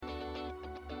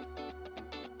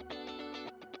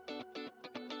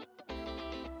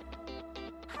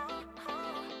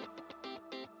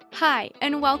Hi,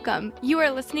 and welcome. You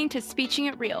are listening to Speeching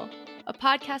It Real, a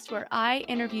podcast where I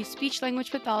interview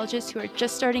speech-language pathologists who are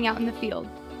just starting out in the field,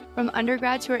 from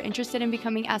undergrads who are interested in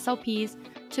becoming SLPs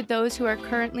to those who are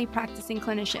currently practicing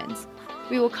clinicians.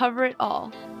 We will cover it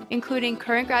all, including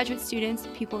current graduate students,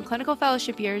 people in clinical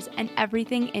fellowship years, and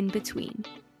everything in between.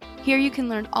 Here you can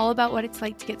learn all about what it's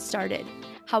like to get started,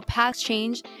 how paths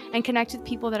change, and connect with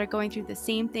people that are going through the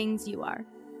same things you are.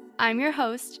 I'm your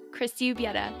host, Christy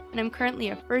Ubieta, and I'm currently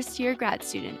a first-year grad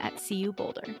student at CU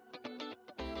Boulder.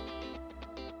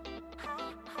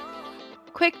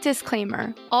 Quick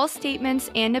disclaimer, all statements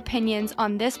and opinions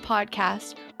on this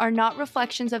podcast are not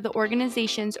reflections of the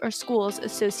organizations or schools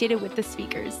associated with the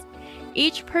speakers.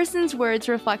 Each person's words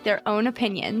reflect their own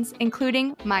opinions,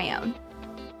 including my own.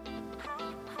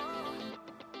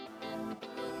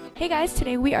 Hey guys,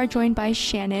 today we are joined by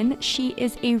Shannon. She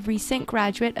is a recent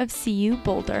graduate of CU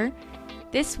Boulder.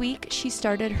 This week, she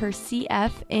started her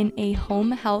CF in a home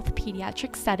health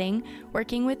pediatric setting,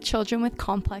 working with children with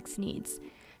complex needs.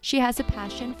 She has a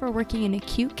passion for working in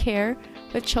acute care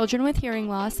with children with hearing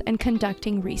loss and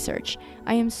conducting research.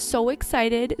 I am so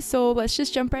excited, so let's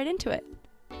just jump right into it.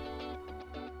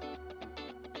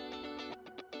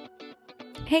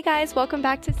 Hey guys, welcome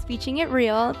back to Speeching It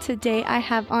Real. Today I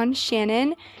have on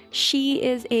Shannon. She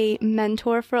is a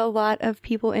mentor for a lot of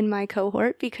people in my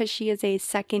cohort because she is a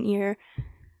second year.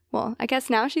 Well, I guess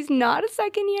now she's not a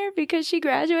second year because she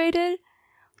graduated,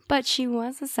 but she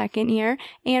was a second year,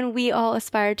 and we all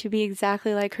aspire to be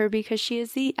exactly like her because she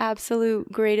is the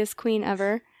absolute greatest queen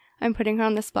ever. I'm putting her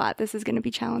on the spot. This is going to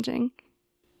be challenging.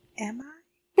 Am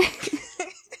I?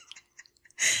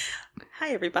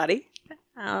 Hi, everybody.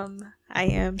 I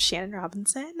am Shannon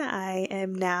Robinson. I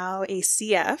am now a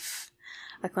CF,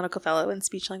 a clinical fellow in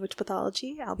speech-language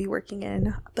pathology. I'll be working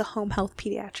in the home health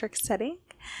pediatric setting.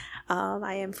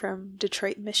 I am from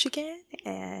Detroit, Michigan,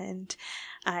 and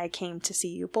I came to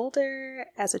CU Boulder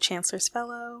as a Chancellor's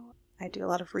Fellow. I do a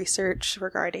lot of research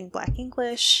regarding Black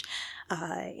English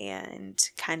and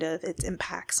kind of its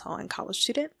impacts on college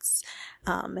students.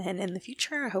 And in the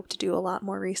future, I hope to do a lot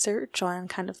more research on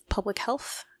kind of public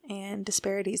health and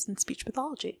disparities in speech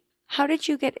pathology. How did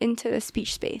you get into the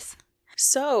speech space?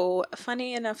 So,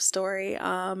 funny enough story,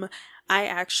 I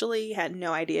actually had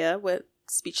no idea what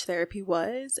speech therapy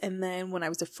was, and then when I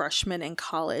was a freshman in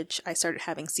college, I started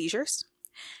having seizures.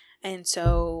 And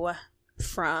so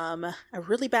from a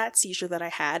really bad seizure that I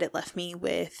had, it left me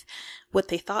with what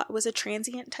they thought was a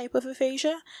transient type of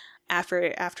aphasia. After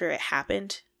it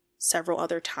happened several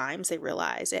other times, they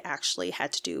realized it actually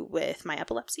had to do with my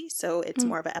epilepsy. So it's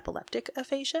more of an epileptic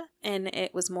aphasia, and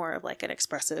it was more of like an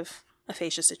expressive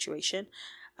aphasia situation.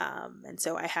 And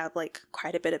so I have like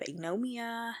quite a bit of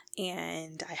anomia,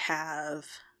 and I have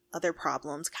other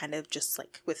problems kind of just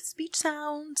like with speech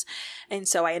sounds. And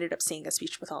so I ended up seeing a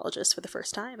speech pathologist for the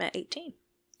first time at 18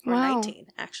 or Wow. 19,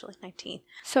 actually 19.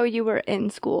 So you were in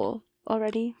school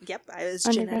already? Yep. I was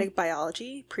Undergrad? genetic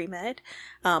biology, pre-med,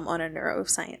 on a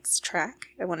neuroscience track.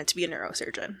 I wanted to be a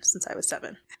neurosurgeon since I was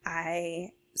 7.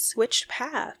 I switched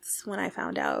paths when I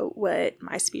found out what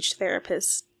my speech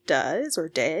therapist does or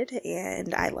did,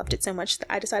 and I loved it so much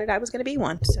that I decided I was going to be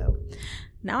one. So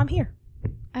now I'm here.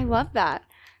 I love that.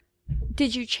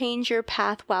 Did you change your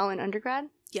path while in undergrad?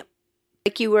 Yep.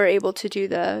 Like you were able to do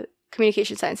the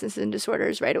communication sciences and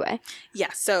disorders right away?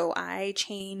 Yeah, so I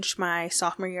changed my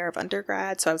sophomore year of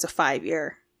undergrad, so I was a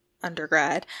 5-year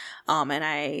undergrad, and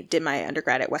I did my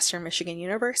undergrad at Western Michigan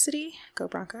University, go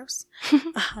Broncos,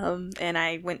 and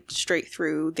I went straight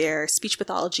through their speech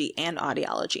pathology and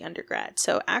audiology undergrad.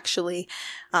 So actually,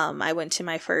 I went to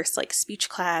my first like speech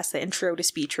class, the intro to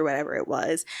speech or whatever it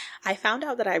was. I found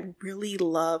out that I really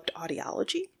loved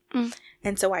audiology.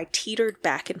 And so I teetered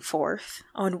back and forth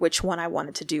on which one I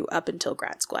wanted to do up until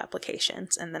grad school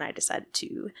applications. And then I decided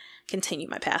to continue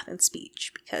my path in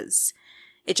speech because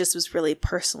it just was really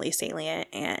personally salient.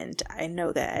 And I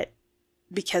know that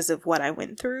because of what I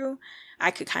went through,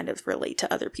 I could kind of relate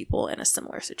to other people in a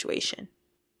similar situation.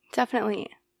 Definitely.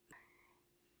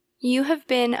 You have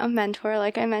been a mentor,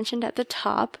 like I mentioned at the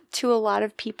top, to a lot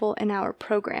of people in our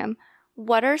program.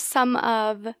 What are some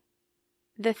of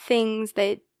the things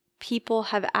that people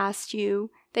have asked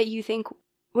you that you think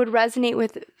would resonate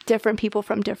with different people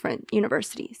from different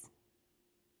universities?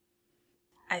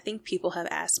 I think people have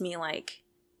asked me like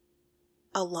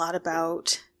a lot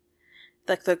about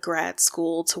like the grad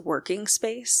school to working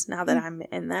space now that I'm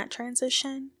in that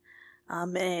transition.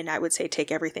 And I would say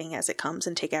take everything as it comes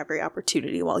and take every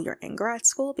opportunity while you're in grad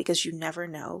school, because you never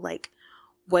know like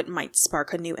what might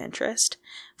spark a new interest.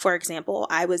 For example,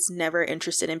 I was never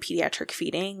interested in pediatric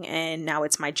feeding, and now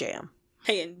it's my jam.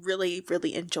 and really,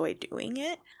 really enjoyed doing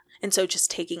it. And so just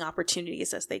taking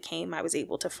opportunities as they came, I was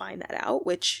able to find that out,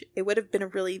 which it would have been a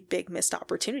really big missed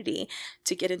opportunity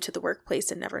to get into the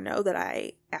workplace and never know that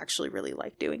I actually really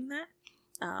like doing that.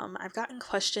 I've gotten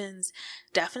questions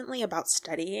definitely about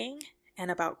studying and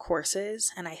about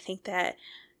courses. And I think that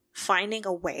finding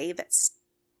a way that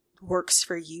works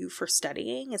for you for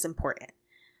studying is important.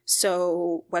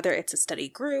 So whether it's a study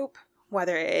group,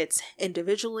 whether it's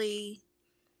individually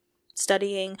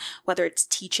studying, whether it's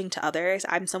teaching to others.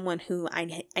 I'm someone who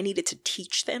I needed to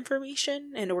teach the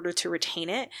information in order to retain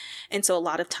it. And so a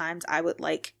lot of times I would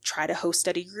like try to host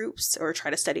study groups or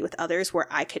try to study with others where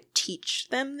I could teach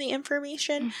them the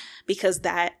information because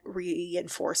that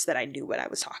reinforced that I knew what I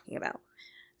was talking about.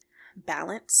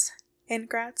 Balance in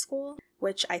grad school,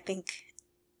 which I think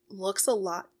looks a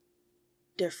lot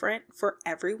different for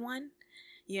everyone.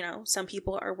 You know, some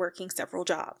people are working several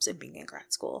jobs and being in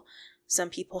grad school. Some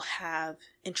people have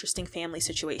interesting family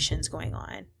situations going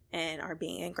on and are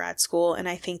being in grad school. And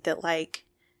I think that like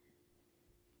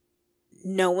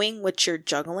knowing what you're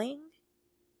juggling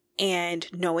and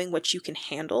knowing what you can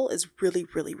handle is really,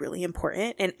 really, really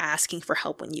important, and asking for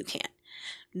help when you can't.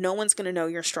 No one's going to know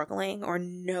you're struggling or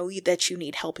know that you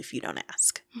need help if you don't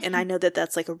ask. And I know that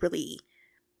that's like a really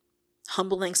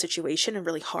humbling situation and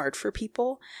really hard for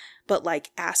people, but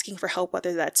like asking for help,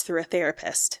 whether that's through a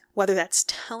therapist, whether that's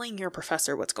telling your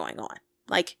professor what's going on.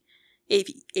 Like if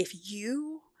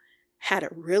you had a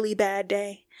really bad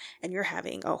day and you're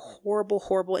having a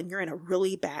horrible, and you're in a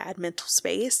really bad mental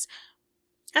space,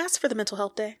 ask for the mental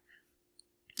health day.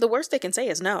 The worst they can say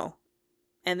is no.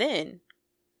 And then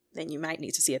you might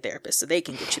need to see a therapist so they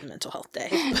can get you the mental health day.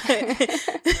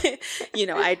 But, you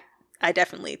know, I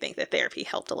definitely think that therapy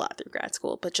helped a lot through grad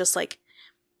school, but just like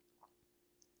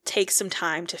take some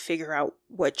time to figure out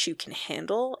what you can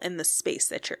handle in the space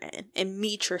that you're in and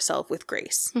meet yourself with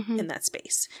grace in that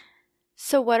space.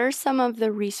 So what are some of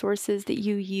the resources that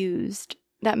you used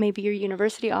that maybe your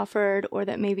university offered or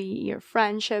that maybe your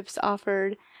friendships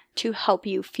offered to help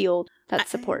you feel that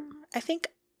support? I think,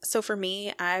 so for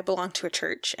me, I belong to a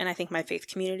church, and I think my faith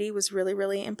community was really,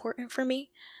 really important for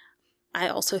me. I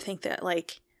also think that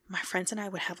like my friends and I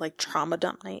would have like trauma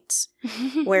dump nights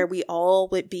where we all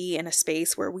would be in a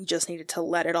space where we just needed to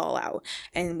let it all out.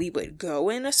 And we would go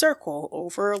in a circle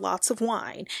over lots of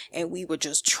wine and we would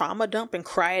just trauma dump and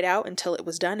cry it out until it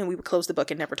was done. And we would close the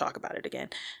book and never talk about it again.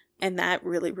 And that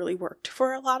really, really worked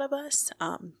for a lot of us.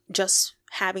 Just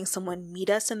having someone meet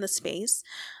us in the space,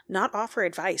 not offer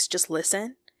advice, just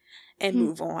listen and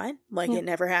move on like it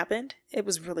never happened. It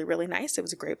was really, really nice. It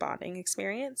was a great bonding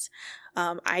experience.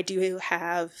 I do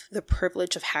have the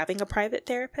privilege of having a private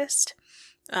therapist.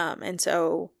 And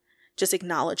so just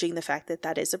acknowledging the fact that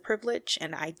that is a privilege.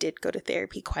 And I did go to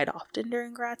therapy quite often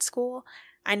during grad school.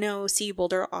 I know CU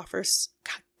Boulder offers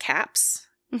CAPS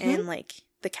and like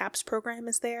the CAPS program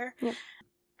is there. Yep.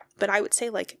 But I would say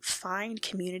like find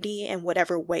community in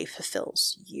whatever way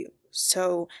fulfills you.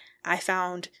 So I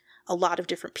found a lot of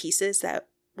different pieces that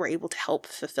were able to help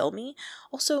fulfill me.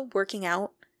 Also working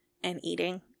out and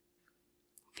eating.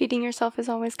 Feeding yourself is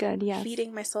always good, yes.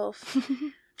 Feeding myself,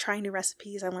 trying new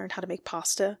recipes. I learned how to make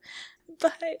pasta.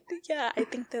 But yeah, I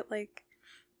think that like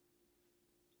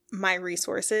my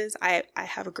resources, I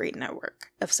have a great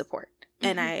network of support.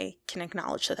 And I can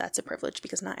acknowledge that that's a privilege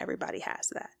because not everybody has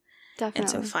that. Definitely. And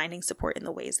so finding support in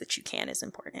the ways that you can is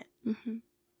important.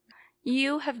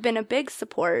 You have been a big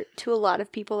support to a lot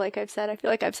of people, like I've said. I feel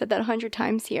like I've said that 100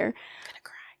 times here. I'm gonna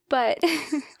cry. But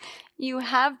you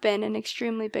have been an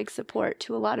extremely big support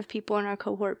to a lot of people in our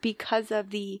cohort because of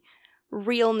the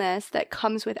realness that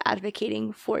comes with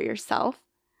advocating for yourself.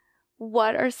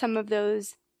 What are some of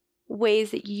those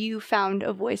ways that you found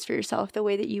a voice for yourself, the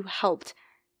way that you helped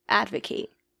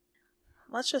advocate?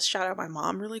 Let's just shout out my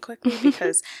mom really quickly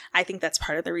because I think that's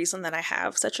part of the reason that I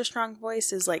have such a strong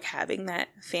voice is like having that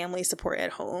family support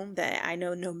at home that I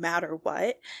know no matter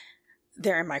what,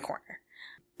 they're in my corner.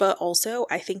 But also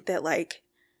I think that like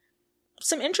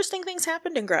some interesting things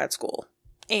happened in grad school,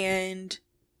 and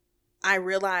I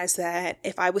realized that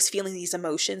if I was feeling these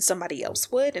emotions, somebody else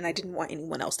would, and I didn't want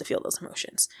anyone else to feel those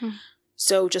emotions.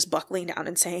 So just buckling down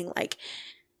and saying like,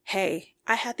 hey,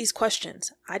 I had these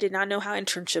questions. I did not know how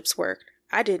internships worked.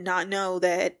 I did not know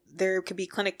that there could be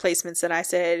clinic placements that I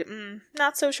said,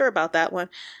 not so sure about that one.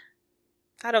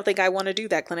 I don't think I want to do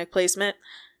that clinic placement.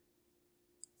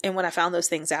 And when I found those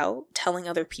things out, telling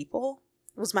other people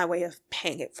was my way of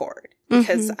paying it forward.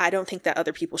 Because I don't think that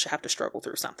other people should have to struggle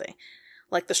through something.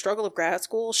 Like, the struggle of grad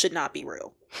school should not be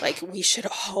real. Like, we should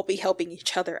all be helping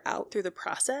each other out through the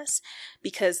process,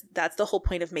 because that's the whole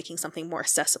point of making something more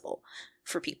accessible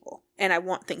for people. And I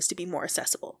want things to be more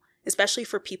accessible, especially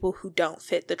for people who don't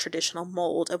fit the traditional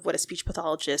mold of what a speech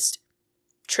pathologist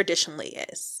traditionally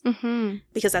is,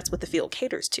 because that's what the field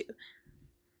caters to.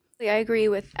 I agree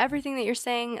with everything that you're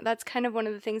saying. That's kind of one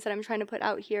of the things that I'm trying to put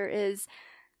out here is,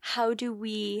 how do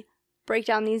we break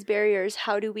down these barriers?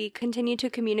 How do we continue to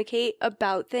communicate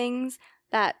about things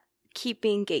that keep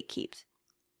being gatekept?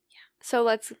 Yeah. So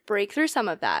let's break through some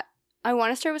of that. I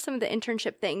want to start with some of the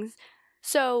internship things.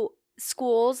 So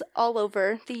schools all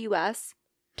over the U.S.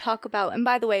 talk about, and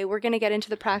by the way, we're going to get into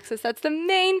the praxis. That's the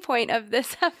main point of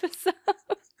this episode.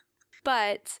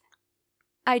 But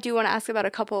I do want to ask about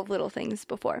a couple of little things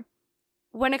before.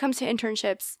 When it comes to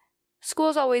internships,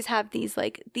 schools always have these,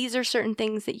 like, these are certain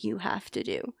things that you have to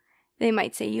do. They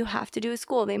might say you have to do a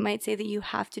school. They might say that you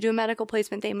have to do a medical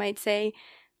placement. They might say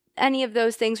any of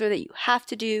those things, or that you have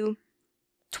to do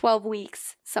 12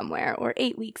 weeks somewhere or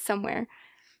 8 weeks somewhere.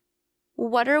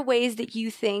 What are ways that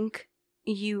you think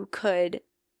you could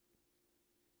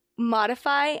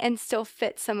modify and still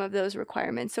fit some of those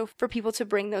requirements, so for people to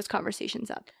bring those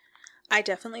conversations up? I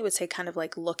definitely would say kind of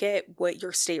like look at what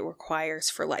your state requires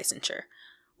for licensure.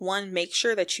 One, make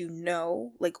sure that you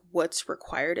know like what's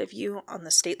required of you on the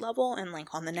state level and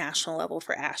like on the national level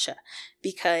for ASHA,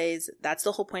 because that's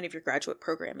the whole point of your graduate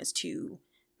program, is to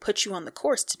put you on the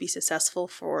course to be successful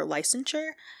for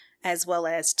licensure, as well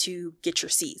as to get your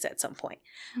C's at some point.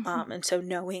 And so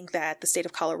knowing that the state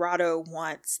of Colorado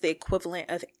wants the equivalent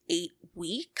of 8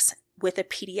 weeks with a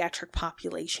pediatric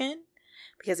population,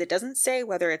 because it doesn't say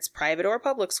whether it's private or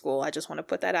public school. I just want to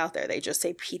put that out there. They just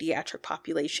say pediatric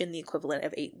population, the equivalent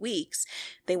of 8 weeks.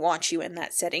 They want you in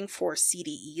that setting for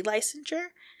CDE licensure,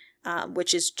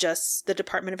 which is just the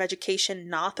Department of Education,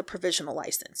 not the provisional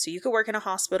license. So you could work in a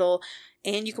hospital,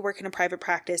 and you could work in a private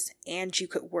practice, and you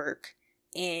could work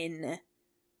in,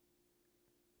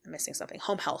 I'm missing something,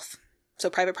 home health. So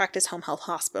private practice, home health,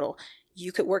 hospital.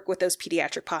 You could work with those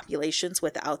pediatric populations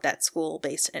without that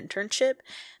school-based internship.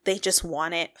 They just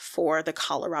want it for the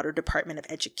Colorado Department of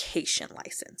Education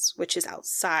license, which is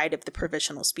outside of the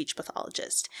provisional speech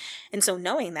pathologist. And so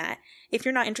knowing that, if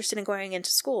you're not interested in going into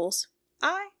schools,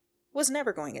 I was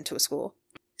never going into a school.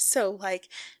 So like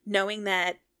knowing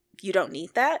that you don't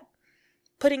need that,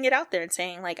 putting it out there and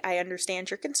saying like, I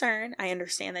understand your concern. I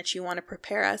understand that you want to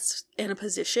prepare us in a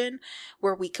position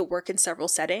where we could work in several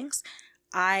settings.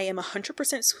 I am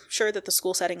 100% sure that the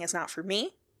school setting is not for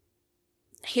me.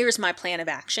 Here's my plan of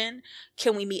action.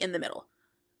 Can we meet in the middle?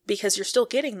 Because you're still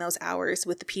getting those hours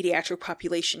with the pediatric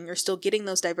population. You're still getting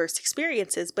those diverse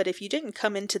experiences. But if you didn't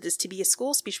come into this to be a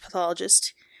school speech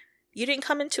pathologist, you didn't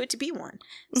come into it to be one.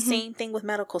 Same thing with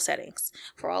medical settings.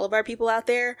 For all of our people out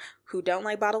there who don't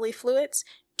like bodily fluids,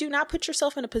 do not put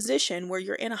yourself in a position where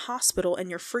you're in a hospital and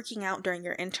you're freaking out during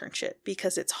your internship,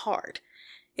 because it's hard.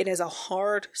 It is a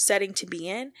hard setting to be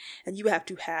in, and you have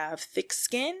to have thick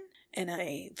skin and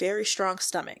a very strong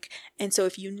stomach. And so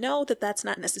if you know that that's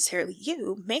not necessarily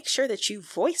you, make sure that you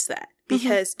voice that,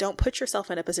 because don't put yourself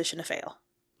in a position to fail.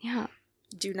 Yeah.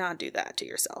 Do not do that to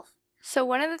yourself. So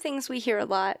one of the things we hear a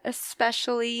lot,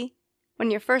 especially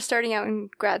when you're first starting out in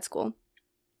grad school,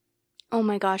 oh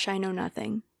my gosh, I know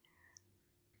nothing.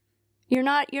 You're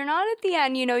not at the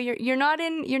end, you know, you're not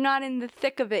in the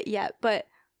thick of it yet, but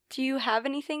do you have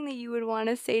anything that you would want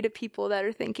to say to people that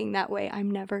are thinking that way?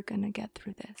 I'm never going to get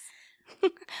through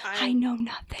this. I know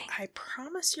nothing. I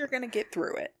promise you're going to get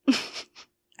through it.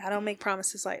 I don't make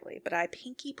promises lightly, but I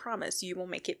pinky promise you will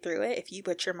make it through it if you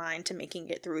put your mind to making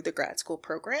it through the grad school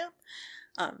program.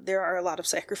 There are a lot of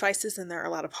sacrifices and there are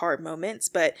a lot of hard moments,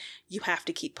 but you have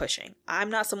to keep pushing. I'm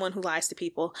not someone who lies to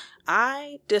people.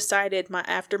 I decided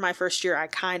after my first year, I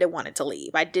kind of wanted to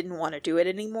leave. I didn't want to do it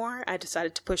anymore. I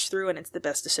decided to push through, and it's the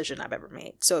best decision I've ever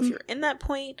made. So if you're in that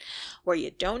point where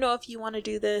you don't know if you want to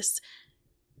do this,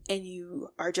 and you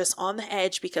are just on the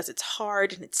edge because it's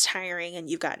hard and it's tiring and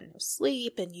you've gotten no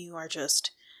sleep and you are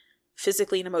just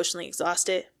physically and emotionally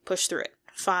exhausted, push through it.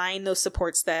 Find those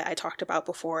supports that I talked about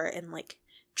before and like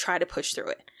try to push through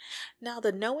it. Now,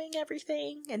 the knowing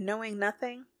everything and knowing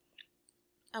nothing,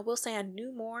 I will say I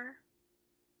knew more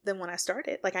than when I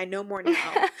started. Like, I know more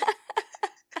now.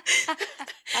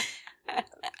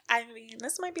 I mean,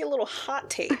 this might be a little hot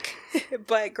take,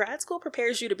 but grad school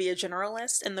prepares you to be a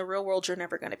generalist. In the real world, you're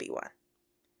never going to be one.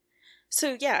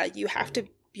 So yeah, you have to,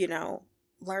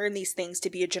 learn these things to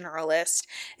be a generalist,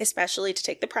 especially to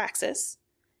take the Praxis.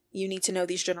 You need to know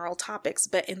these general topics,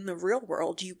 but in the real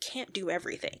world, you can't do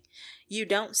everything. You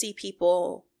don't see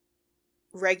people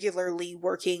regularly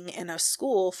working in a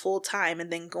school full time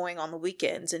and then going on the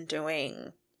weekends and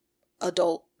doing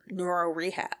adult neuro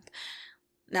rehab.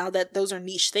 Now that those are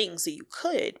niche things that you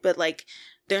could, but like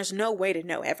there's no way to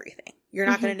know everything. You're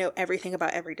not going to know everything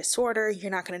about every disorder.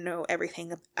 You're not going to know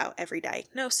everything about every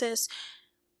diagnosis.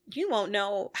 You won't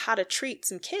know how to treat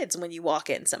some kids when you walk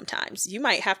in sometimes. You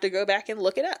might have to go back and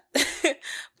look it up.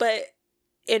 But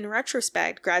in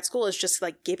retrospect, grad school is just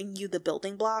like giving you the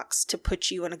building blocks to put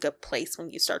you in a good place when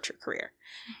you start your career.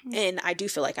 And I do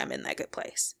feel like I'm in that good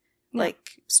place. Yeah.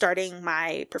 Like starting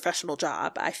my professional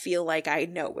job, I feel like I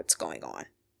know what's going on.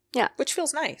 Yeah. Which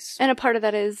feels nice. And a part of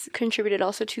that is contributed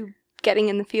also to getting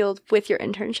in the field with your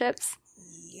internships.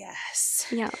 Yes.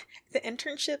 Yeah. The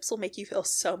internships will make you feel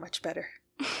so much better.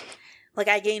 Like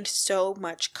I gained so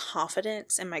much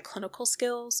confidence in my clinical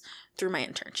skills through my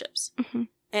internships.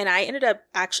 And I ended up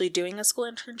actually doing a school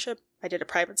internship. I did a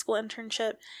private school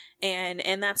internship. And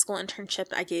in that school internship,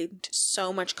 I gained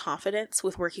so much confidence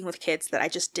with working with kids that I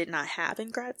just did not have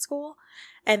in grad school.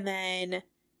 And then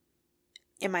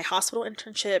in my hospital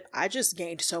internship, I just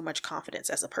gained so much confidence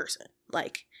as a person.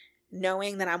 Like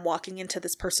knowing that I'm walking into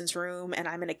this person's room and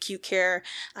I'm in acute care,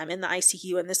 I'm in the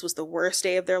ICU, and this was the worst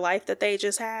day of their life that they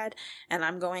just had. And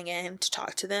I'm going in to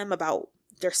talk to them about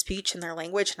their speech and their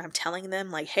language. And I'm telling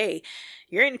them like, hey,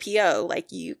 you're in PO,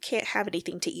 like you can't have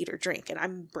anything to eat or drink. And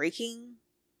I'm breaking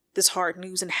this hard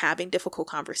news and having difficult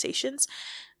conversations.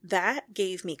 That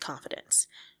gave me confidence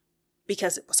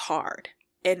because it was hard.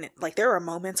 And like there are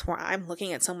moments where I'm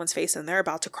looking at someone's face and they're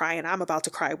about to cry and I'm about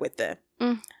to cry with them,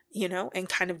 you know, and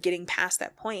kind of getting past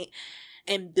that point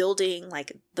and building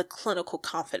like the clinical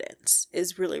confidence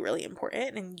is really, really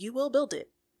important. And you will build it.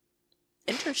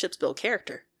 Internships build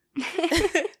character.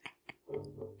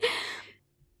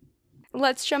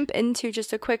 Let's jump into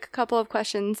just a quick couple of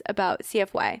questions about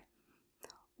CFY.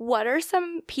 What are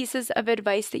some pieces of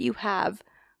advice that you have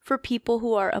for people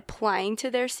who are applying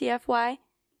to their CFY?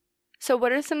 So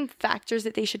what are some factors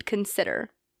that they should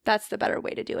consider? That's the better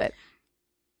way to do it.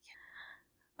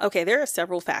 Okay, there are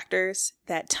several factors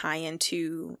that tie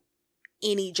into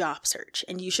any job search,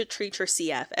 and you should treat your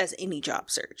CF as any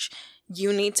job search.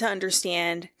 You need to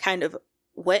understand kind of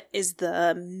what is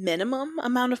the minimum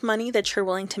amount of money that you're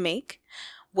willing to make.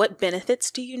 What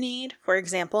benefits do you need? For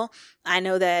example, I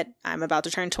know that I'm about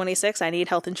to turn 26. I need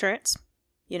health insurance.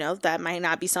 You know, that might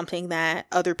not be something that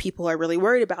other people are really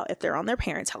worried about if they're on their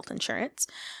parents' health insurance.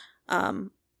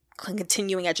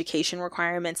 Continuing education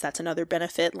requirements, that's another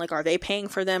benefit. Like, are they paying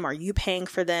for them? Are you paying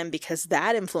for them? Because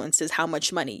that influences how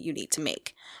much money you need to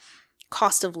make.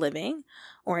 Cost of living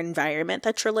or environment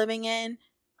that you're living in.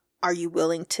 Are you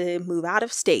willing to move out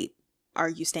of state? Are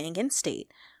you staying in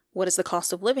state? What is the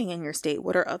cost of living in your state?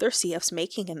 What are other CFs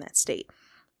making in that state?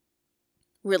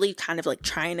 Really kind of like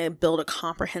trying to build a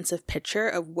comprehensive picture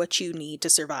of what you need to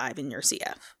survive in your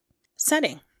CF.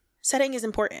 Setting. Setting is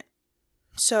important.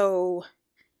 So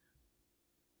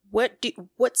what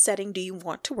setting do you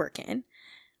want to work in?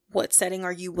 What setting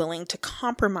are you willing to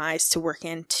compromise to work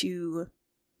in to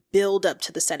build up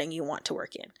to the setting you want to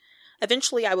work in?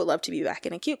 Eventually, I would love to be back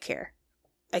in acute care.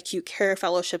 Acute care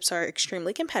fellowships are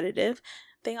extremely competitive.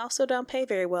 They also don't pay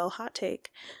very well, hot take.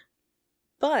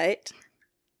 But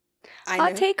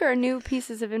hot take or new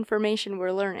pieces of information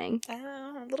we're learning?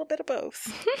 A little bit of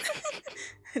both.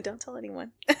 Don't tell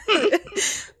anyone.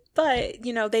 But,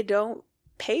 you know, they don't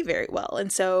pay very well.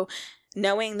 And so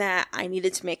knowing that I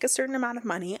needed to make a certain amount of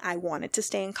money, I wanted to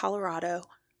stay in Colorado.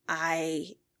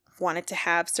 I wanted to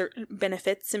have certain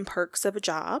benefits and perks of a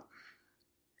job.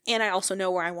 And I also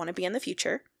know where I want to be in the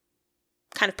future.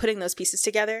 Kind of putting those pieces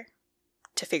together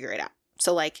to figure it out.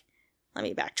 So like, let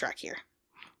me backtrack here.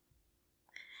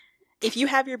 If you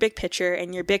have your big picture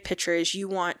and your big picture is you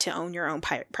want to own your own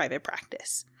private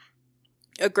practice,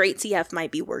 a great CF might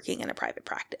be working in a private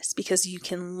practice because you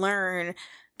can learn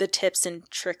the tips and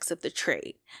tricks of the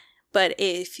trade. But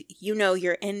if you know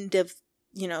your end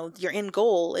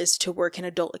goal is to work in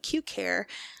adult acute care,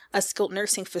 a skilled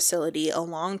nursing facility, a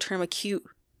long-term acute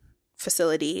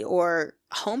facility, or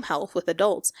home health with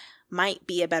adults might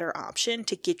be a better option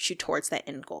to get you towards that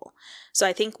end goal. So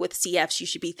I think with CFs, you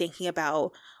should be thinking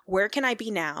about where can I be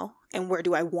now and where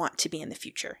do I want to be in the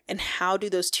future? And how do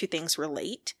those two things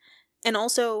relate? And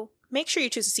also make sure you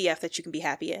choose a CF that you can be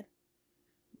happy in.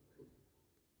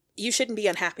 You shouldn't be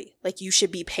unhappy. Like, you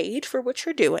should be paid for what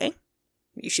you're doing.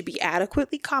 You should be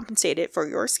adequately compensated for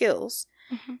your skills.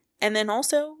 Mm-hmm. And then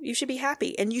also you should be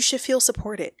happy and you should feel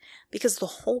supported, because the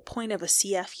whole point of a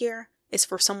CF here is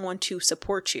for someone to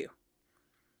support you.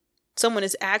 Someone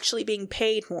is actually being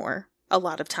paid more a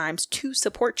lot of times to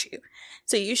support you.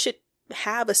 So you should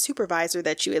have a supervisor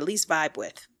that you at least vibe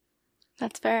with.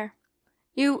 That's fair.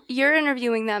 You're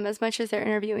interviewing them as much as they're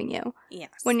interviewing you. Yes.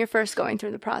 When you're first going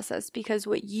through the process, because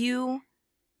what you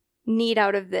need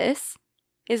out of this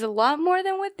is a lot more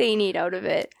than what they need out of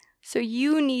it. So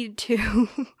you need to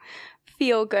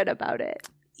feel good about it.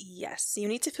 Yes, you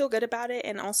need to feel good about it,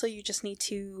 and also you just need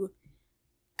to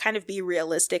kind of be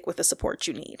realistic with the support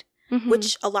you need,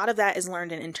 which a lot of that is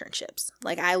learned in internships.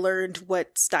 Like, I learned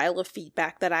what style of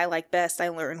feedback that I like best. I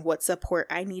learned what support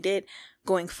I needed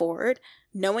going forward.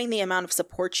 Knowing the amount of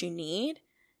support you need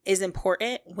is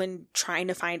important when trying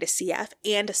to find a CF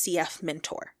and a CF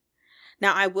mentor.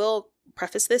 Now, I will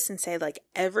preface this and say, like,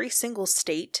 every single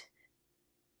state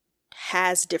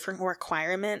has different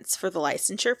requirements for the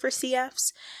licensure for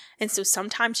CFs. And so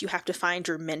sometimes you have to find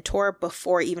your mentor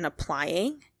before even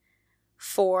applying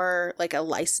for like a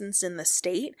license in the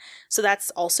state. So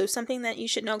that's also something that you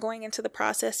should know going into the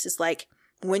process, is like,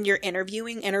 when you're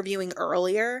interviewing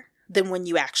earlier than when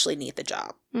you actually need the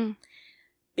job.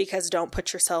 Because don't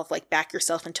put yourself, like, back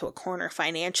yourself into a corner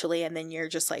financially, and then you're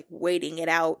just like waiting it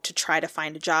out to try to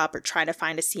find a job or try to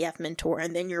find a CF mentor,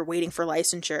 and then you're waiting for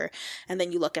licensure, and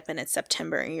then you look up and it's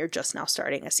September and you're just now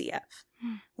starting a CF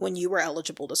when you were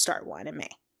eligible to start one in May.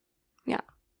 Yeah.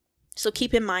 So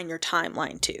keep in mind your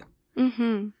timeline too.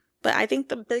 But I think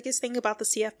the biggest thing about the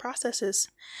CF process is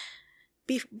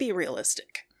be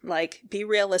realistic. Like, be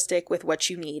realistic with what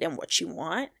you need and what you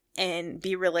want. And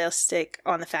be realistic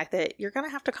on the fact that you're going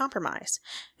to have to compromise.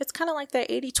 It's kind of like that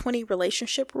 80-20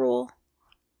 relationship rule.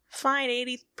 Find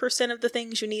 80% of the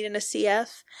things you need in a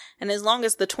CF. And as long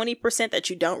as the 20% that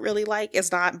you don't really like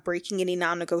is not breaking any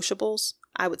non-negotiables,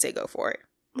 I would say go for it.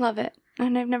 Love it.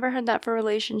 And I've never heard that for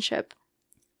relationship.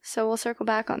 So we'll circle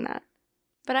back on that.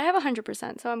 But I have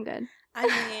 100%, so I'm good. I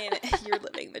mean, you're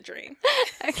living the dream.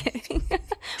 I'm kidding.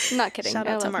 I'm not kidding. Shout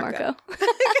out to Marco.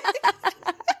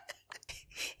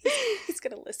 He's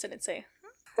going to listen and say,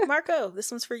 Marco,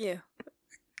 this one's for you.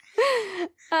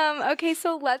 Okay,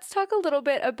 so let's talk a little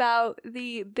bit about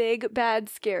the big, bad,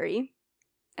 scary.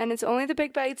 And it's only the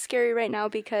big, bad, scary right now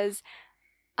because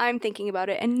I'm thinking about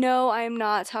it. And no, I am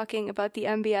not talking about the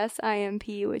MBS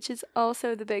IMP, which is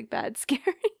also the big, bad,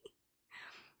 scary.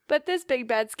 But this big,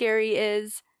 bad, scary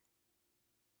is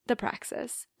the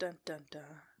Praxis. Dun, dun, dun.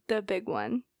 The big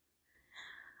one.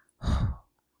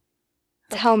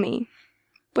 Tell me.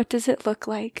 What does it look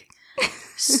like?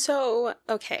 So,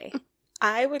 okay.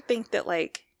 I would think that,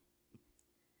 like,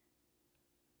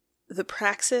 the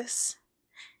Praxis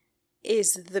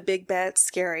is the big, bad,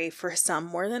 scary for some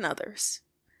more than others.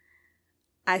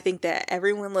 I think that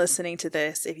everyone listening to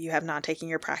this, if you have not taken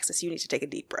your Praxis, you need to take a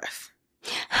deep breath.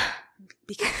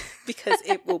 Because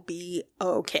it will be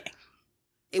okay.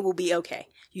 It will be okay.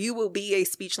 You will be a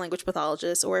speech language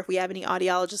pathologist, or if we have any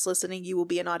audiologists listening, you will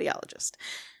be an audiologist.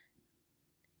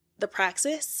 The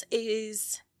Praxis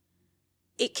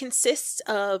it consists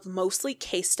of mostly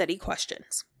case study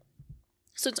questions.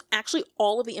 So it's actually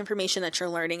all of the information that you're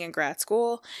learning in grad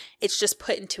school. It's just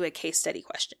put into a case study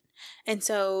question. And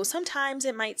so sometimes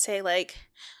it might say, like,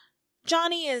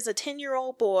 Johnny is a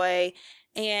 10-year-old boy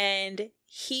and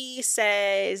he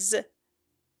says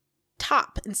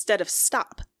top instead of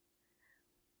stop.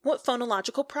 What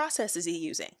phonological process is he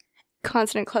using?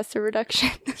 Consonant cluster reduction.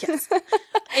 Yes.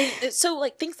 And so,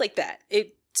 like, things like that.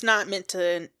 It's not meant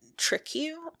to trick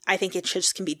you. I think it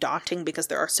just can be daunting because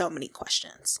there are so many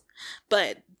questions.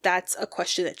 But that's a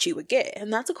question that you would get.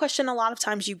 And that's a question a lot of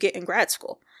times you get in grad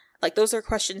school. Like, those are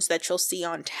questions that you'll see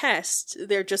on tests.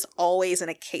 They're just always in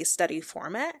a case study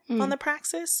format on the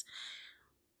Praxis.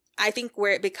 I think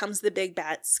where it becomes the big,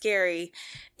 bad, scary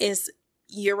is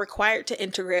you're required to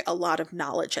integrate a lot of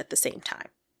knowledge at the same time.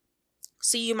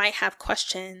 So you might have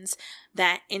questions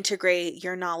that integrate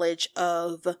your knowledge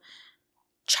of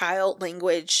child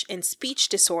language and speech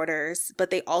disorders, but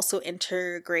they also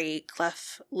integrate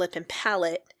cleft lip and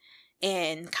palate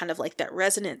and kind of like that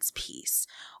resonance piece.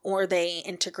 Or they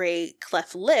integrate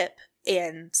cleft lip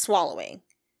and swallowing,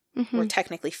 or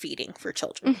technically feeding for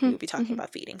children. We'll be talking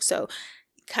about feeding. So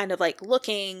kind of like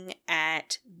looking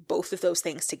at both of those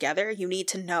things together, you need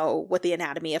to know what the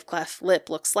anatomy of cleft lip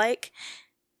looks like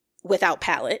without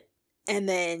palate, and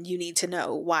then you need to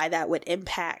know why that would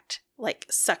impact like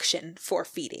suction for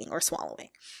feeding or swallowing.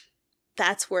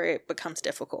 That's where it becomes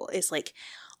difficult. Is like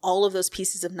all of those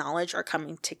pieces of knowledge are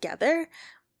coming together,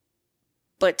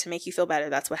 but to make you feel better,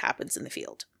 that's what happens in the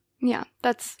field. Yeah,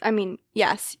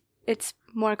 yes, it's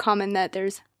more common that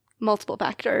there's multiple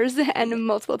factors and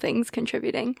multiple things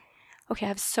contributing. Okay, I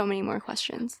have so many more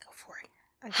questions. Go for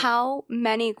it. How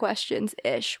many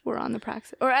questions-ish were on the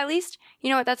Praxis? Or at least,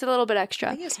 you know what, that's a little bit extra.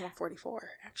 I think it's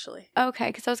 144, actually. Okay,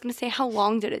 because I was going to say, how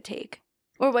long did it take?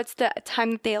 Or what's the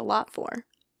time that they allot for?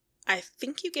 I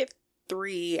think you get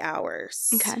 3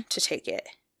 hours to take it.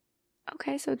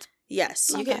 Okay, so it's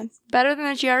yes, you bad. get Better than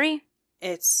the GRE?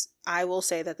 I will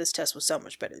say that this test was so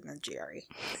much better than the GRE.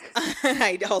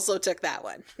 I also took that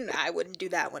one. I wouldn't do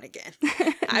that one again.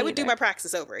 I would do my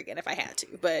Praxis over again if I had to,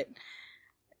 but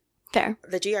fair.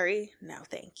 The GRE, no,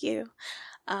 thank you.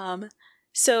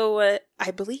 So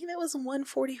I believe it was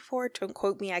 144. Don't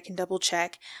quote me. I can double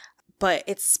check. But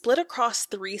it's split across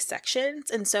 3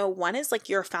 sections. And so one is like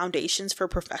your foundations for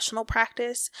professional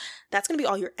practice. That's going to be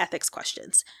all your ethics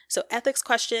questions. So ethics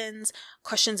questions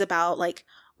about like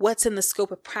what's in the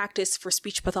scope of practice for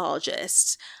speech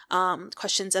pathologists,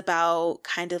 questions about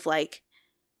kind of like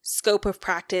scope of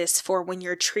practice for when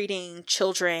you're treating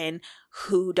children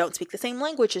who don't speak the same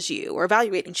language as you, or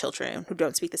evaluating children who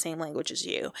don't speak the same language as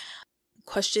you.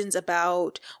 Questions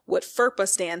about what FERPA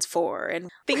stands for and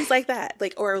things like that,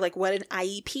 or what an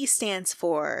IEP stands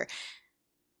for.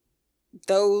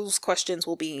 Those questions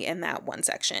will be in that one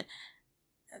section.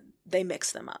 They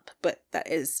mix them up, but that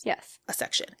is a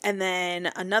section. And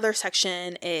then another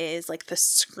section is like the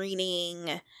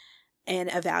screening and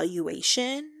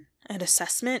evaluation and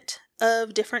assessment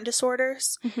of different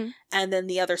disorders. Mm-hmm. And then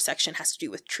the other section has to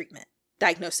do with treatment,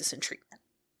 diagnosis and treatment.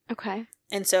 Okay.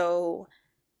 And so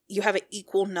you have an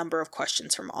equal number of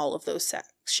questions from all of those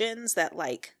sections that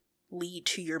like lead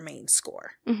to your main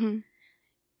score. Mm-hmm.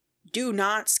 Do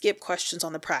not skip questions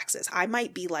on the Praxis. I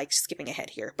might be like skipping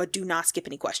ahead here, but do not skip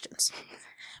any questions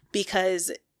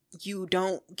because you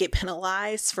don't get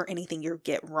penalized for anything you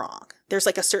get wrong. There's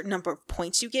like a certain number of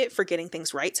points you get for getting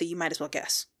things right, so you might as well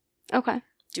guess. Okay.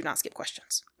 Do not skip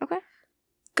questions. Okay.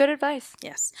 Good advice.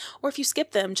 Yes. Or if you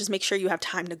skip them, just make sure you have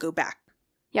time to go back.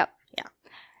 Yep. Yeah.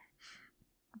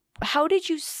 How did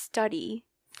you study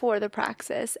for the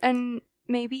Praxis? And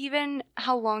maybe even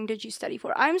how long did you study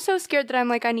for? I'm so scared that I'm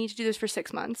like, I need to do this for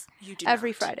 6 months. You do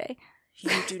every not. Friday.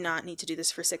 You do not need to do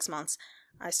this for 6 months.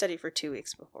 I studied for 2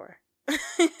 weeks before.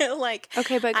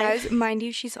 Okay, but guys, mind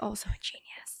you, she's also a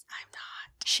genius. I'm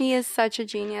not. She is such a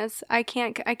genius. I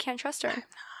can't trust her. I'm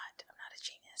not a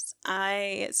genius.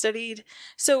 I studied.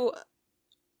 So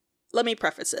let me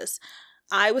preface this.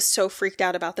 I was so freaked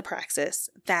out about the Praxis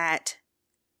that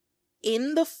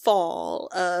in the fall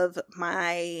of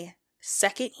my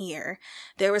second year,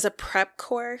 there was a prep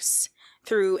course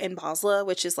through NBASLA,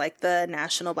 which is like the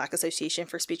National Black Association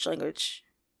for Speech Language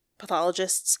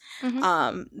Pathologists,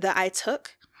 that I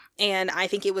took. And I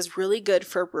think it was really good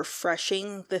for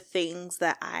refreshing the things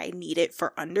that I needed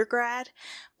for undergrad.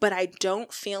 But I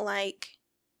don't feel like,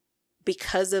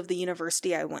 because of the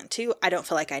university I went to, I don't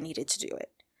feel like I needed to do it.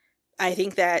 I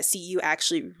think that CU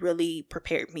actually really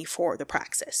prepared me for the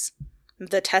Praxis.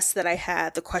 The tests that I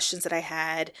had, the questions that I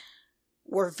had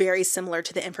were very similar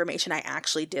to the information I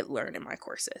actually did learn in my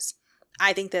courses.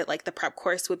 I think that like the prep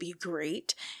course would be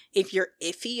great if you're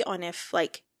iffy on if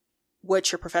like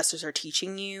what your professors are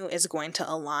teaching you is going to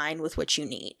align with what you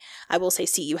need. I will say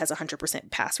CU has a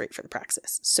 100% pass rate for the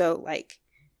Praxis. So like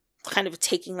kind of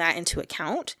taking that into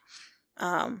account,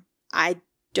 I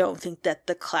don't think that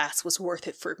the class was worth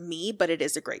it for me, but it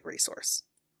is a great resource.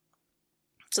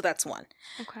 So that's one.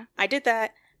 Okay. I did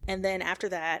that. And then after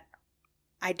that,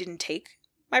 I didn't take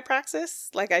my Praxis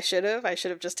like I should have. I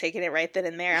should have just taken it right then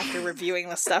and there after reviewing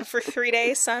the stuff for 3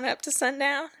 days, sun up to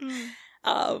sundown.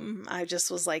 I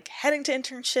just was like heading to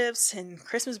internships and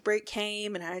Christmas break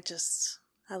came and I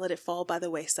let it fall by the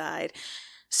wayside.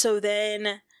 So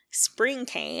then spring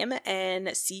came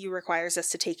and CU requires us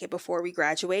to take it before we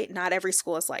graduate. Not every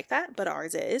school is like that, but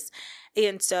ours is.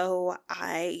 And so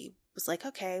I was like,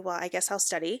 okay, well, I guess I'll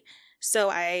study. So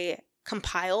I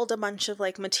compiled a bunch of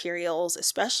like materials,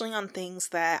 especially on things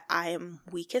that I am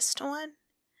weakest on.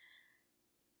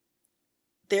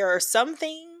 There are some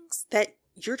things that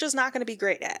you're just not going to be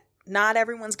great at. Not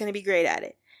everyone's going to be great at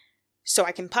it. So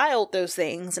I compiled those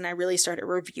things and I really started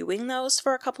reviewing those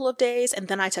for a couple of days. And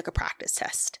then I took a practice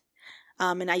test.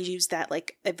 And I used that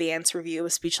like advanced review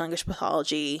of speech language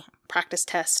pathology practice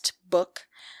test book.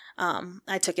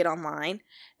 I took it online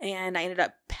and I ended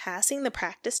up passing the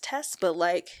practice test, but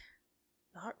like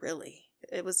not really.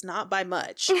 It was not by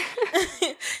much.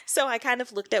 So I kind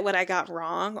of looked at what I got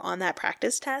wrong on that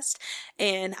practice test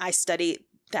and I studied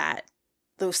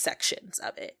those sections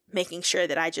of it, making sure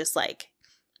that I just like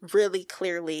really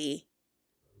clearly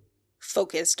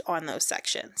focused on those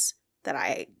sections that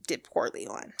I did poorly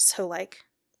on. So like,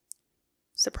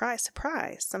 surprise,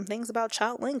 surprise, some things about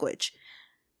child language.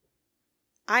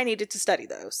 I needed to study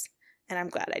those and I'm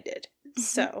glad I did. Mm-hmm.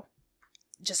 So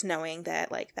just knowing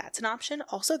that like that's an option.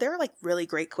 Also, there are like really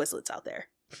great Quizlets out there.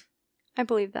 I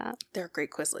believe that. There are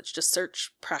great Quizlets. Just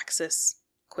search Praxis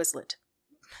Quizlet.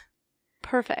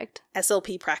 Perfect.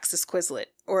 SLP Praxis Quizlet.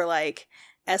 Or like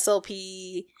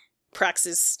SLP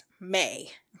Praxis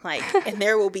May. Like, and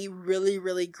there will be really,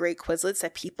 really great Quizlets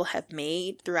that people have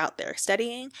made throughout their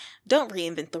studying. Don't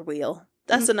reinvent the wheel.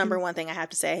 That's the number one thing I have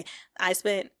to say. I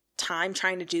spent time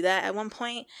trying to do that at one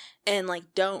point, and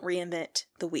like, don't reinvent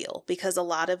the wheel, because a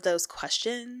lot of those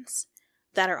questions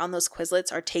that are on those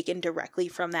Quizlets are taken directly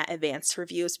from that advanced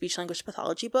review of speech language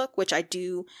pathology book, which I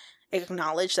do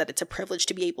acknowledge that it's a privilege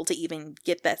to be able to even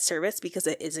get that service because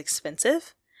it is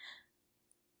expensive.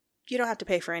 You don't have to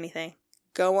pay for anything.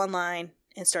 Go online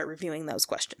and start reviewing those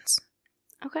questions.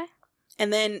 Okay.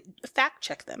 And then fact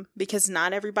check them, because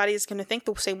not everybody is going to think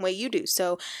the same way you do.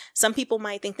 So some people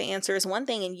might think the answer is one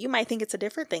thing and you might think it's a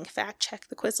different thing. Fact check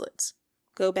the Quizlets.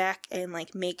 Go back and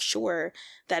like make sure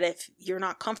that if you're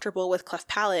not comfortable with cleft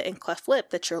palate and cleft lip,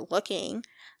 that you're looking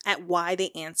at why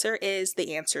the answer is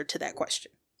the answer to that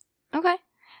question. Okay.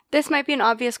 This might be an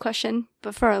obvious question,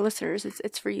 but for our listeners,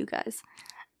 it's for you guys.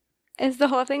 Is the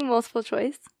whole thing multiple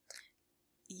choice?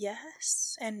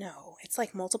 Yes and no. It's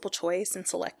like multiple choice and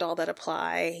select all that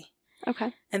apply.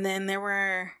 Okay. And then there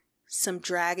were some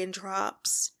drag and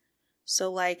drops.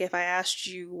 So like if I asked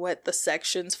you what the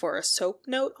sections for a soap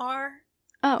note are,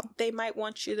 they might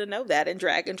want you to know that and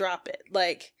drag and drop it.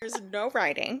 Like, there's no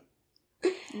writing.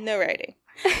 No writing.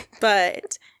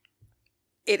 But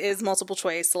it is multiple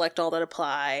choice, select all that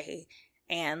apply,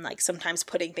 and like sometimes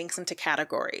putting things into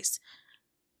categories.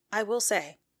 I will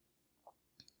say,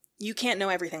 you can't know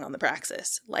everything on the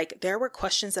Praxis. Like, there were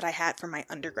questions that I had from my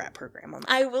undergrad program.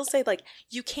 I will say, like,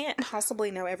 you can't possibly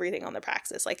know everything on the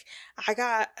Praxis. Like, I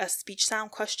got a speech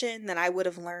sound question that I would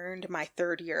have learned my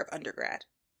third year of undergrad.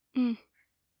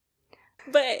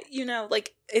 But, you know,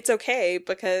 like, it's okay,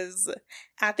 because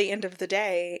at the end of the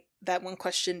day, that one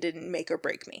question didn't make or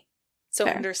break me. So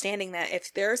Fair. Understanding that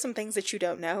if there are some things that you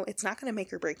don't know, it's not going to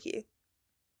make or break you.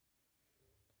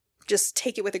 Just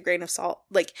take it with a grain of salt.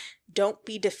 Like, don't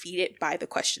be defeated by the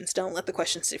questions. Don't let the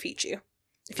questions defeat you.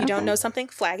 If you don't know something,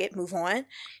 flag it, move on,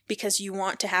 because you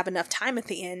want to have enough time at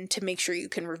the end to make sure you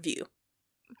can review.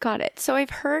 Got it. So I've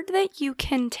heard that you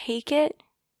can take it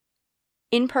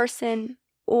in person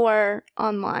or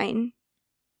online.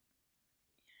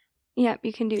 Yeah,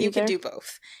 you can do either. You can do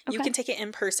both. Okay. You can take it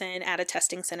in person at a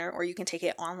testing center, or you can take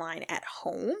it online at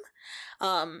home.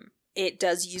 It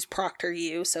does use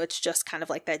ProctorU, so it's just kind of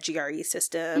like that GRE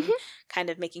system, kind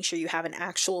of making sure you have an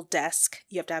actual desk.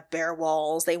 You have to have bare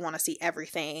walls. They want to see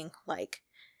everything, like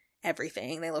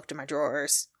everything. They looked in my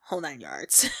drawers, whole 9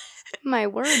 yards. My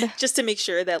word. Just to make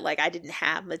sure that like I didn't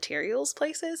have materials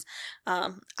places.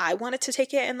 I wanted to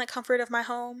take it in the comfort of my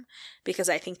home, because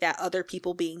I think that other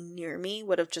people being near me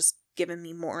would have just given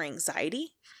me more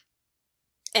anxiety.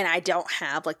 And I don't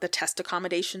have like the test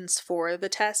accommodations for the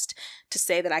test to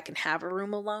say that I can have a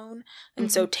room alone. And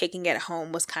so taking it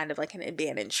home was kind of like an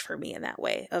advantage for me in that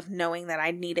way, of knowing that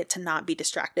I needed to not be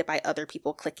distracted by other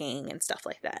people clicking and stuff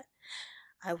like that.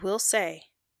 I will say,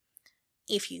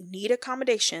 if you need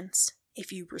accommodations,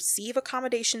 if you receive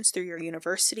accommodations through your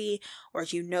university, or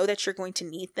you know that you're going to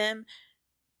need them,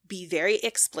 be very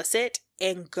explicit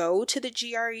and go to the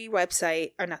GRE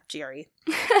website, or not GRE.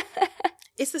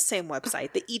 It's the same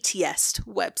website, the ETS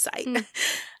website.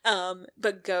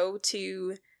 But go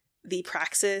to the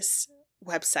Praxis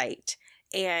website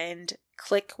and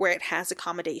click where it has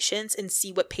accommodations and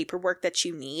see what paperwork that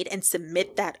you need, and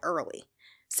submit that early.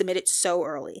 Submit it so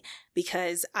early,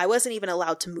 because I wasn't even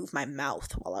allowed to move my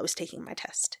mouth while I was taking my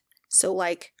test. So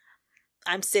like,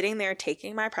 I'm sitting there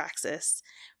taking my Praxis,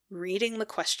 reading the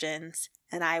questions,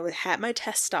 and I had my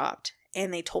test stopped,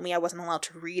 and they told me I wasn't allowed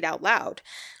to read out loud.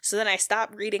 So then I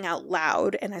stopped reading out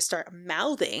loud and I start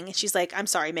mouthing. And she's like, "I'm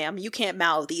sorry, ma'am, you can't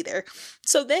mouth either."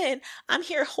 So then I'm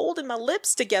here holding my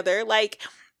lips together, like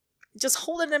just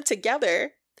holding them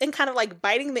together and kind of like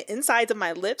biting the insides of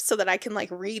my lips so that I can like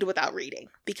read without reading,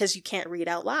 because you can't read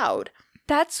out loud.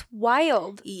 That's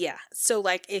wild. Yeah. So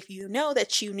like, if you know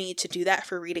that you need to do that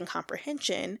for reading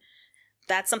comprehension,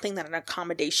 that's something that an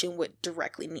accommodation would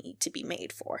directly need to be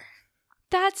made for.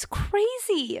 That's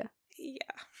crazy. Yeah.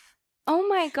 Oh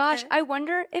my gosh. I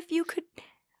wonder if you could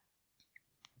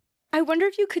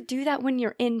do that when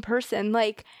you're in person.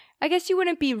 Like, I guess you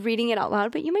wouldn't be reading it out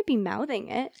loud, but you might be mouthing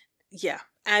it. Yeah.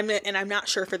 I'm not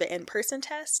sure for the in-person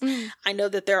test. I know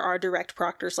that there are direct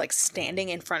proctors like standing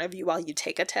in front of you while you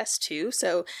take a test too.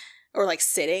 So, or like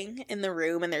sitting in the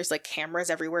room, and there's like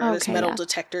cameras everywhere. There's metal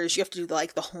detectors. You have to do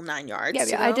like the whole 9 yards. Yeah,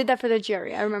 yeah. I did that for the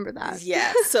GRE. I remember that.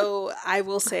 Yeah. So I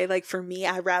will say, like, for me,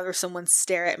 I'd rather someone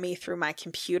stare at me through my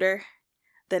computer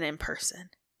than in person.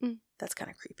 That's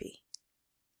kind of creepy.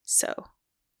 So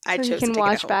I so chose you can to take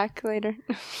watch it at home. back later.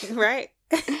 Right.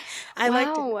 I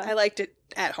Wow. liked it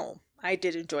at home. I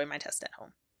did enjoy my test at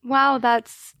home. Wow,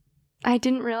 I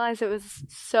didn't realize it was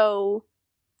so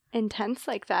intense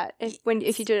like that if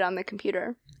you did it on the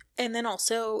computer. And then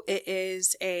also it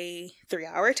is a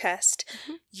 3-hour test.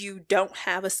 Mm-hmm. You don't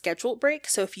have a scheduled break.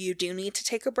 So if you do need to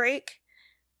take a break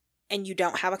and you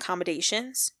don't have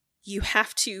accommodations, you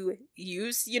have to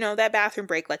use, that bathroom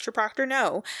break, let your proctor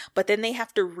know, but then they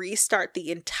have to restart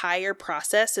the entire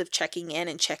process of checking in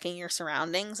and checking your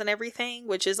surroundings and everything,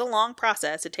 which is a long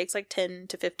process. It takes like 10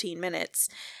 to 15 minutes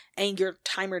and your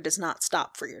timer does not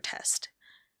stop for your test.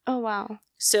 Oh, wow.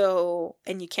 So,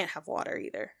 and you can't have water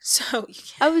either. So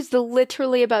I was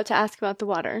literally about to ask about the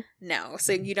water. No,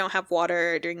 so you don't have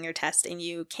water during your test and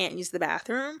you can't use the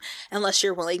bathroom unless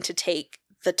you're willing to take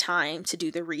the time to do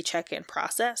the recheck-in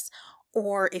process,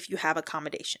 or if you have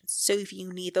accommodations. So if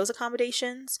you need those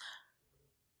accommodations,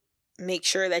 make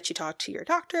sure that you talk to your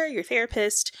doctor, your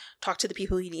therapist, talk to the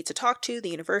people you need to talk to,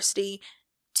 the university,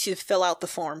 to fill out the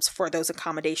forms for those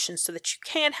accommodations so that you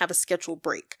can have a scheduled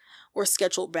break or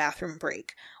scheduled bathroom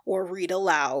break or read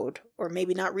aloud, or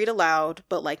maybe not read aloud,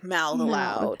 but like mouth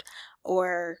aloud,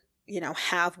 or,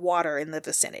 have water in the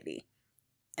vicinity.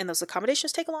 And those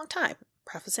accommodations take a long time.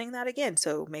 Prefacing that again,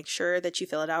 so make sure that you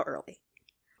fill it out early.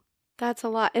 That's a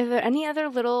lot. Are there any other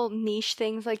little niche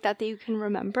things like that you can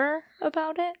remember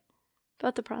about it?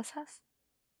 About the process?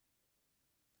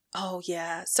 Oh,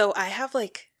 yeah. So I have an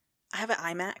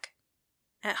iMac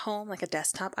at home, like a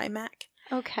desktop iMac.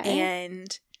 Okay.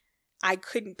 And I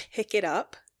couldn't pick it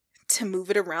up to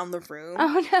move it around the room.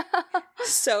 Oh, no.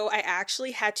 So I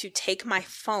actually had to take my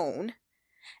phone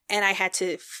and I had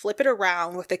to flip it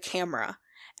around with a camera.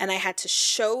 And I had to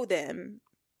show them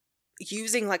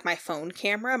using like my phone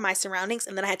camera, my surroundings.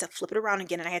 And then I had to flip it around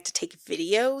again and I had to take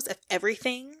videos of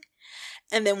everything.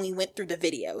 And then we went through the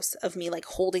videos of me like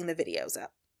holding the videos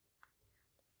up.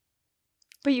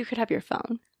 But you could have your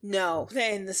phone. No.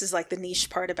 And this is like the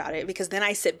niche part about it, because then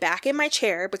I sit back in my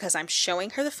chair because I'm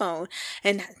showing her the phone.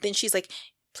 And then she's like,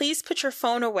 please put your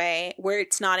phone away where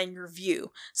it's not in your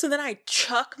view. So then I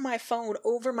chuck my phone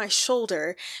over my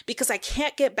shoulder because I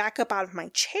can't get back up out of my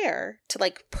chair to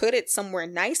like put it somewhere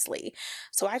nicely.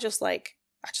 So I just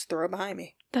throw it behind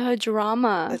me. The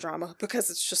drama. Because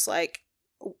it's just like,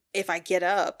 if I get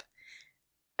up,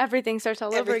 everything starts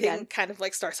all over again. Everything kind of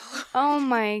like starts all over. Oh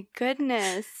my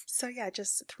goodness. So yeah, I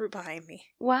just threw it behind me.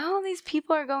 Wow, these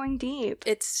people are going deep.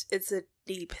 It's a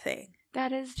deep thing.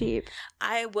 That is deep.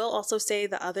 I will also say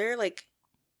the other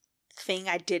thing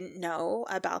I didn't know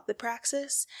about the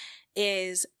Praxis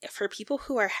is for people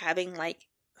who are having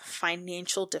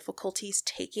financial difficulties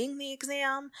taking the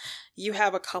exam, you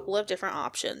have a couple of different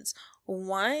options.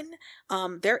 One,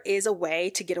 there is a way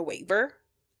to get a waiver.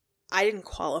 I didn't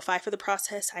qualify for the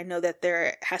process. I know that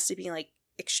there has to be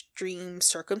extreme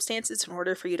circumstances in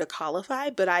order for you to qualify,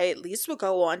 but I at least will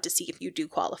go on to see if you do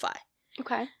qualify.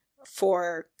 Okay.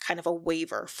 For kind of a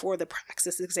waiver for the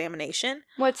Praxis examination.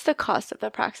 What's the cost of the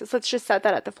Praxis? Let's just set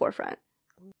that at the forefront.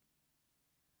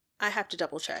 I have to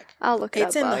double check. I'll look it up.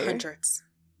 It's in the hundreds.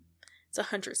 It's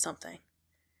 100 something.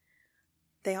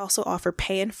 They also offer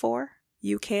pay in 4.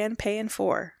 You can pay in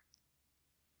 4.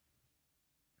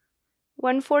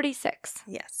 $146.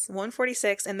 Yes,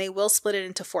 $146, and they will split it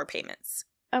into 4 payments.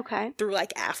 Okay. Through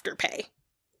Afterpay.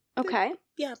 Okay.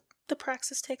 Yeah, the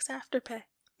Praxis takes Afterpay.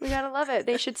 We gotta love it.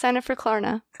 They should sign up for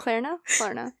Klarna. Klarna?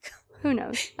 Who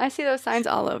knows? I see those signs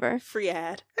all over. Free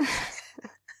ad.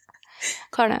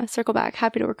 Klarna, circle back.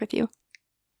 Happy to work with you.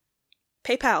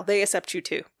 PayPal, they accept you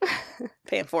too.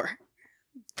 Paying for.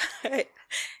 But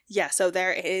yeah, so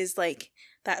there is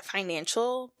that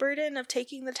financial burden of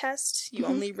taking the test. You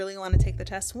only really want to take the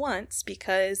test once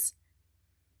because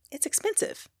it's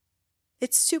expensive.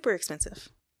 It's super expensive.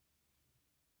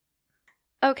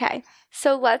 Okay,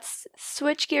 so let's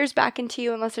switch gears back into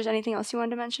you unless there's anything else you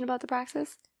wanted to mention about the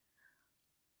Praxis.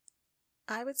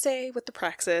 I would say with the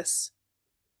Praxis,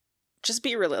 just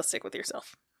be realistic with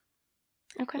yourself.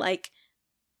 Okay.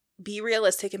 Be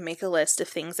realistic and make a list of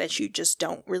things that you just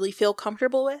don't really feel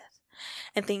comfortable with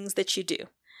and things that you do.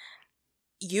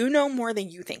 You know more than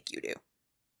you think you do.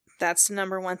 That's the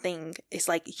number one thing. It's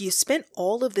you spent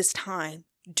all of this time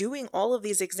doing all of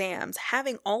these exams,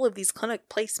 having all of these clinic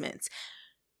placements.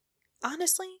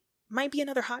 Honestly, might be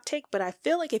another hot take, but I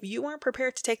feel like if you weren't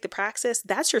prepared to take the Praxis,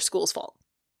 that's your school's fault.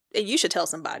 And you should tell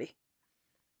somebody.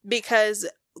 Because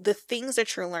the things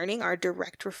that you're learning are a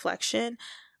direct reflection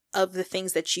of the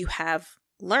things that you have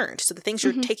learned. So the things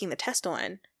you're taking the test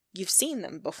on, you've seen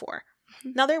them before.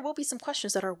 Now, there will be some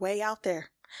questions that are way out there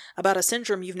about a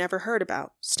syndrome you've never heard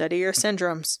about. Study your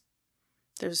syndromes.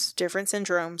 There's different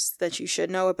syndromes that you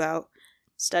should know about.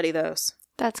 Study those.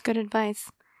 That's good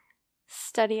advice.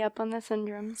 Study up on the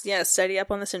syndromes. Yeah, study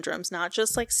up on the syndromes. Not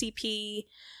just like CP,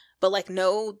 but like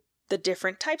know the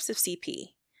different types of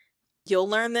CP. You'll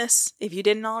learn this if you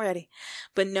didn't already.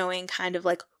 But knowing kind of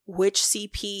like which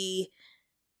CP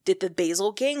did the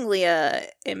basal ganglia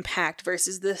impact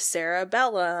versus the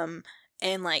cerebellum,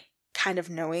 and like kind of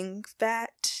knowing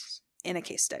that in a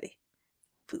case study.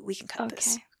 We can cut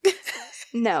this.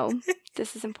 No,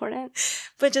 this is important.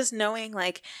 But just knowing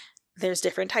like there's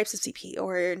different types of CP,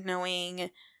 or knowing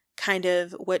kind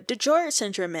of what DeJoy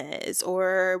syndrome is,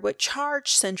 or what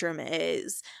Charge syndrome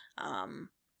is,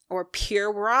 or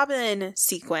Pierre-Robin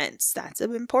sequence. That's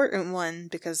an important one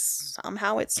because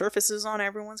somehow it surfaces on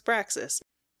everyone's Praxis.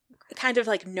 Kind of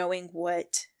like knowing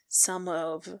what some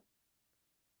of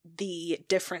the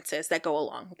differences that go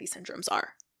along with these syndromes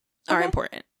are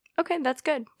important. Okay, that's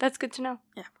good. That's good to know.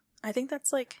 Yeah. I think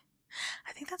that's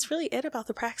really it about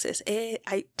the Praxis.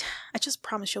 I just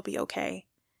promise you'll be okay.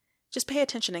 Just pay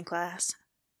attention in class.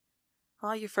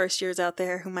 All you first years out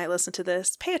there who might listen to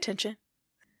this, pay attention.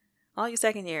 All you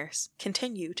second years,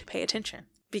 continue to pay attention.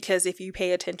 Because if you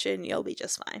pay attention, you'll be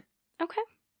just fine. Okay.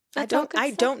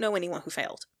 I don't know anyone who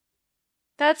failed.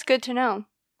 That's good to know.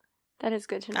 That is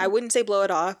good to know. I wouldn't say blow it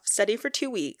off. Study for 2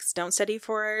 weeks. Don't study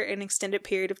for an extended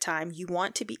period of time. You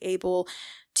want to be able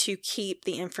to keep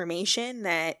the information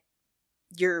that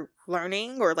you're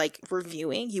learning or like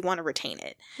reviewing. You want to retain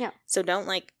it. Yeah. So don't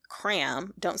like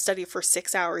cram. Don't study for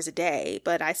 6 hours a day.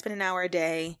 But I spend an hour a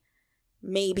day,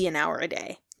 maybe an hour a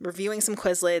day, reviewing some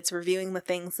Quizlets, reviewing the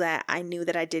things that I knew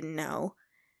that I didn't know.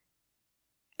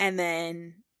 And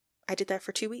then I did that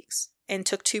for 2 weeks and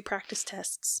took 2 practice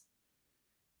tests.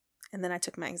 And then I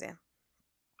took my exam.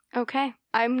 Okay.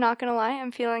 I'm not going to lie.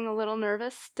 I'm feeling a little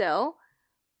nervous still.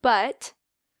 But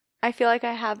I feel like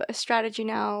I have a strategy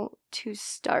now to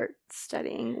start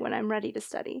studying when I'm ready to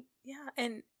study. Yeah.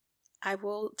 And I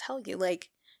will tell you, like,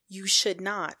 you should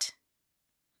not,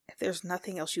 if there's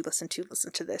nothing else you listen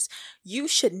to this. You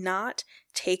should not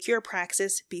take your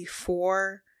Praxis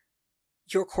before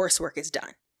your coursework is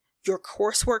done. Your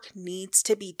coursework needs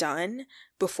to be done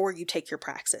before you take your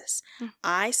Praxis.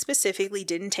 I specifically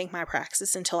didn't take my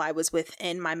Praxis until I was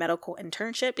within my medical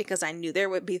internship because I knew there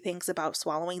would be things about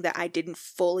swallowing that I didn't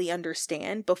fully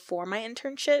understand before my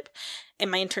internship. And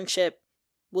my internship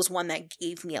was one that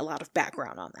gave me a lot of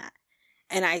background on that.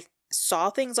 And I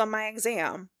saw things on my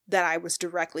exam that I was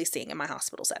directly seeing in my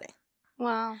hospital setting.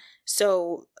 Wow.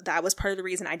 So that was part of the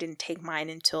reason I didn't take mine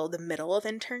until the middle of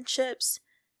internships.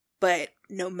 But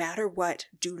no matter what,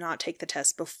 do not take the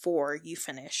test before you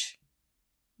finish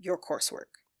your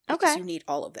coursework. Because you need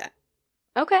all of that.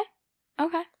 Okay.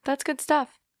 That's good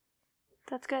stuff.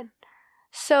 That's good.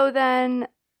 So then,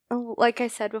 like I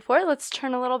said before, let's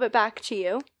turn a little bit back to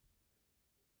you.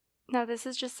 Now, this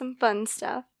is just some fun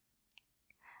stuff.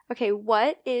 Okay,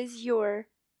 what is your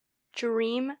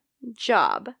dream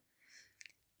job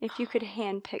if you could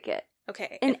handpick it?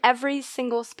 Okay. In every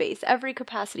single space, every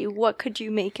capacity, what could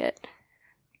you make it?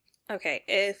 Okay,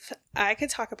 if I could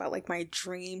talk about like my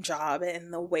dream job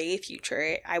in the way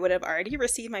future, I would have already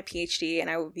received my PhD and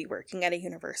I would be working at a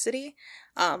university,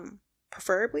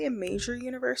 preferably a major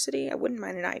university. I wouldn't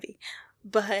mind an Ivy,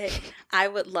 but I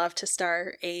would love to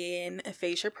start an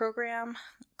aphasia program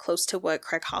close to what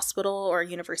Craig Hospital or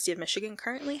University of Michigan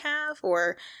currently have,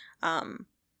 or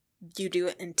you do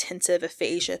intensive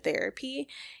aphasia therapy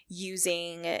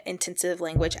using intensive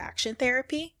language action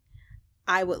therapy.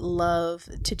 I would love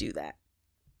to do that.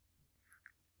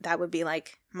 That would be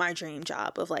like my dream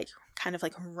job of like kind of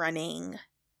like running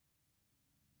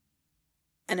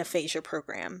an aphasia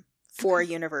program for a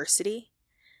university,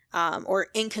 or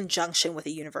in conjunction with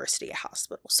a university, a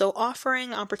hospital. So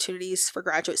offering opportunities for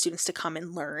graduate students to come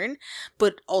and learn,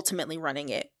 but ultimately running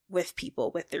it with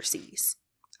people with their Cs.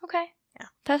 Okay. Yeah.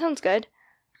 That sounds good.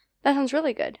 That sounds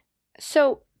really good.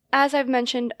 So, as I've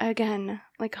mentioned, again,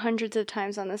 like hundreds of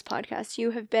times on this podcast,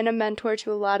 you have been a mentor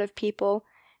to a lot of people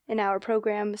in our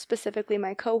program, specifically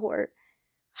my cohort.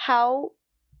 But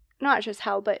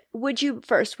would you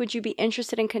be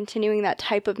interested in continuing that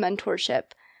type of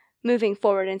mentorship moving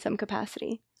forward in some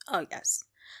capacity? Oh, yes.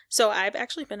 So I've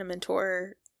actually been a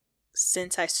mentor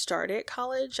since I started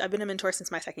college. I've been a mentor since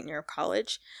my second year of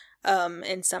college.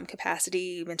 In some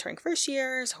capacity, mentoring first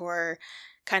years, or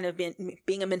kind of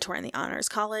being a mentor in the honors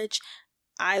college.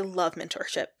 I love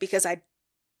mentorship because I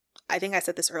think I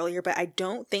said this earlier, but I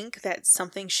don't think that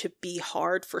something should be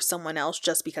hard for someone else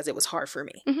just because it was hard for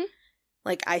me. Mm-hmm.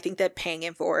 Like, I think that paying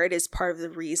it forward is part of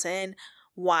the reason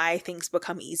why things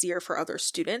become easier for other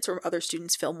students or other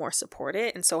students feel more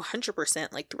supported. And so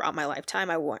 100%, like throughout my lifetime,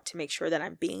 I want to make sure that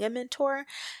I'm being a mentor.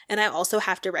 And I also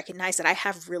have to recognize that I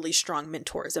have really strong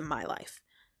mentors in my life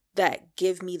that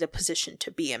give me the position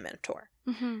to be a mentor.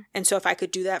 Mm-hmm. And so if I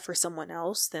could do that for someone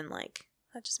else, then like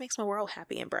that just makes my world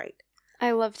happy and bright.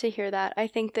 I love to hear that. I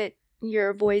think that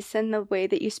your voice and the way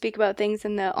that you speak about things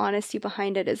and the honesty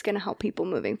behind it is going to help people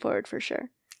moving forward for sure.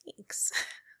 Thanks.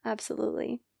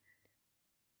 Absolutely.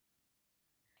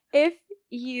 If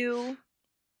you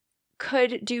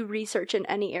could do research in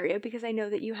any area, because I know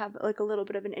that you have like a little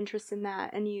bit of an interest in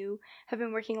that and you have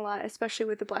been working a lot, especially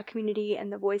with the Black community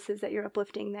and the voices that you're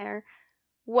uplifting there,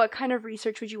 what kind of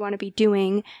research would you want to be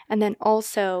doing? And then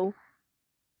also,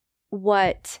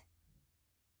 what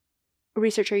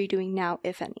research are you doing now,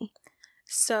 if any?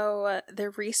 So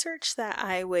the research that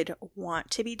I would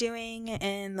want to be doing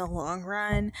in the long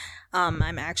run,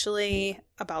 I'm actually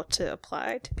about to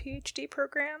apply to PhD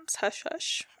programs. Hush,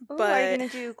 hush. Ooh, but are you going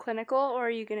to do clinical or are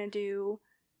you going to do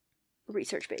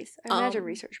research-based? I imagine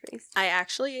research-based. I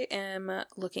actually am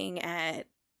looking at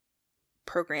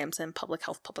programs in public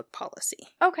health, public policy.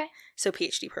 Okay. So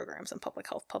PhD programs in public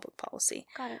health, public policy.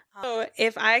 Got it. So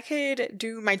if I could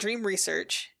do my dream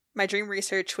research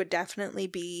would definitely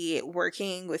be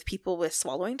working with people with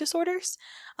swallowing disorders.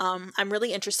 I'm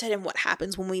really interested in what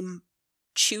happens when we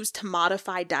choose to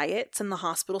modify diets in the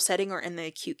hospital setting or in the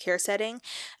acute care setting,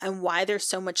 and why there's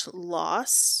so much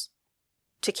loss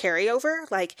to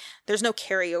carryover. Like, there's no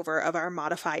carryover of our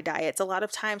modified diets a lot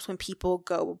of times when people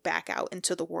go back out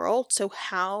into the world. So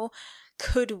how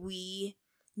could we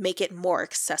make it more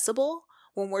accessible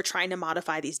when we're trying to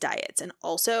modify these diets? And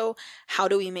also, how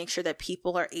do we make sure that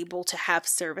people are able to have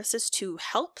services to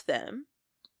help them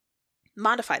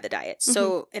modify the diet? Mm-hmm.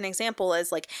 So an example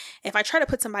is like, if I try to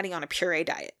put somebody on a puree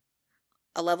diet,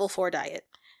 a level 4 diet,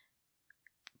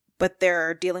 but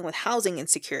they're dealing with housing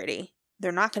insecurity,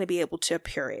 they're not going to be able to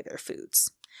puree their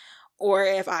foods. Or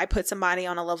if I put somebody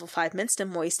on a level 5 minced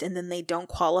and moist and then they don't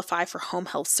qualify for home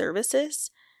health services,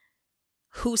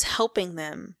 who's helping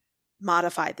them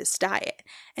modify this diet?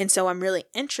 And so I'm really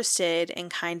interested in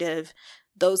kind of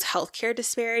those healthcare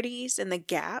disparities and the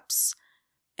gaps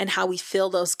and how we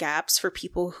fill those gaps for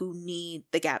people who need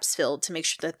the gaps filled to make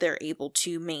sure that they're able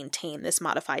to maintain this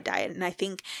modified diet. And I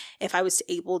think if I was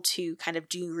able to kind of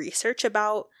do research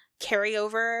about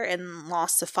carryover and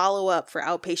loss to follow-up for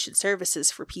outpatient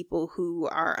services for people who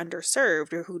are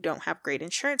underserved or who don't have great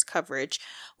insurance coverage,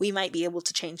 we might be able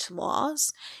to change the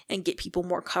laws and get people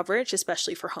more coverage,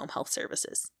 especially for home health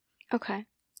services. Okay.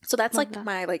 So that's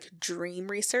my dream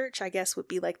research, I guess, would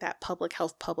be like that public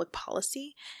health, public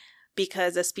policy.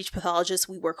 Because as speech pathologists,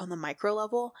 we work on the micro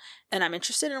level, and I'm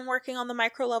interested in working on the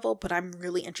micro level, but I'm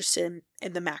really interested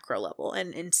in the macro level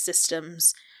and in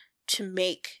systems to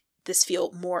make this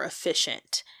field more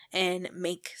efficient and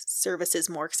make services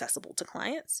more accessible to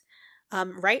clients.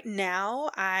 Right now,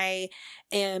 I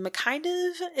am kind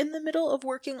of in the middle of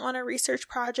working on a research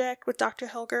project with Dr.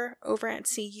 Helger over at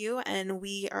CU, and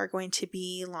we are going to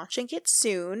be launching it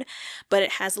soon, but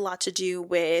it has a lot to do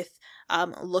with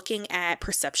looking at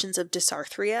perceptions of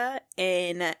dysarthria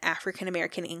in African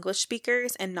American English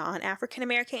speakers and non-African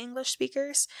American English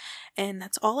speakers. And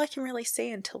that's all I can really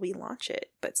say until we launch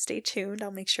it. But stay tuned.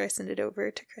 I'll make sure I send it over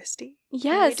to Christy.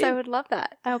 Yes, I would love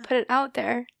that. I'll put it out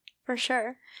there for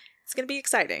sure. It's going to be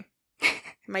exciting.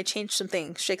 Might change some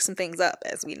things, shake some things up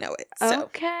as we know it. So.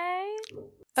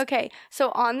 Okay,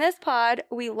 so on this pod,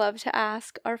 we love to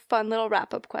ask our fun little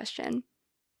wrap-up question.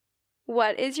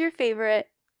 What is your favorite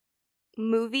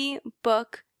movie,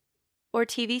 book, or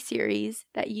TV series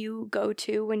that you go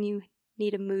to when you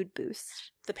need a mood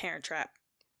boost? The Parent Trap.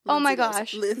 Oh my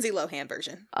gosh. Lindsay Lohan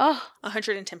version. Oh.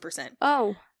 110%.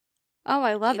 Oh,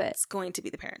 I love it. It's going to be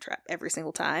The Parent Trap every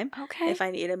single time. Okay. If I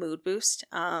need a mood boost.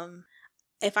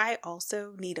 If I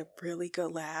also need a really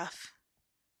good laugh,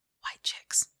 White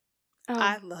Chicks. Oh.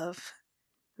 I love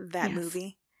that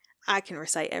movie. I can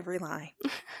recite every line.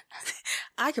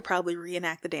 I could probably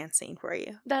reenact the dance scene for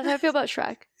you. That's how I feel about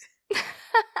Shrek.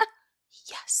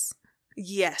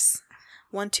 Yes.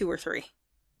 1, 2, or 3.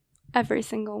 Every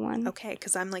single one. Okay,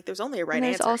 because I'm like, there's only a right and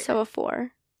answer. There's also a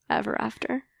 4, Ever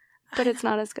After. But it's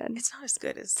not as good. It's not as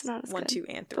good as 1, 2,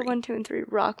 and 3. But 1, 2, and 3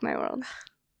 rock my world.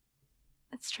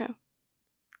 It's true.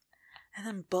 And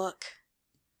then book.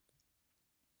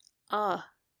 Can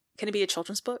it be a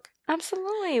children's book?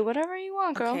 Absolutely. Whatever you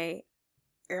want, girl. Okay.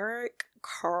 Eric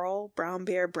Carle, Brown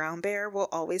Bear will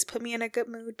always put me in a good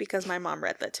mood because my mom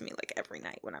read that to me like every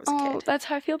night when I was a kid. Oh, that's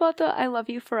how I feel about the I Love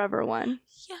You Forever one.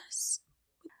 Yes.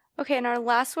 Okay, and our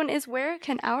last one is, where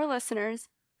can our listeners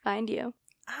find you?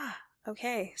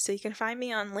 Okay, so you can find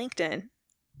me on LinkedIn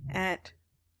at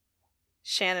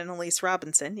Shannon Elise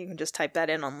Robinson. You can just type that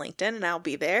in on LinkedIn and I'll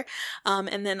be there.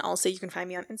 And then also you can find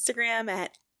me on Instagram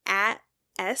at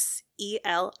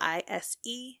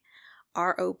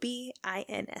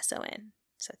SELISEROBINSON.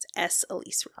 So it's S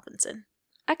Elise Robinson.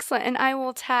 Excellent. And I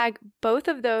will tag both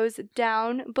of those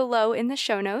down below in the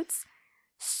show notes.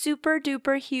 Super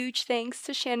duper huge thanks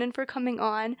to Shannon for coming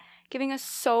on, giving us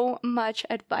so much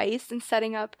advice and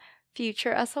setting up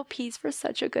future SLPs for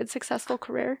such a good, successful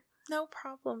career. No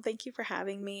problem. Thank you for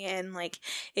having me. And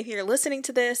if you're listening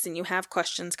to this and you have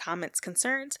questions, comments,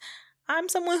 concerns, I'm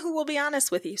someone who will be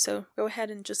honest with you. So go ahead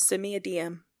and just send me a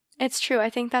DM. It's true. I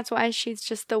think that's why she's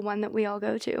just the one that we all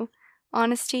go to.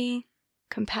 Honesty,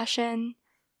 compassion,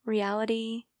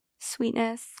 reality,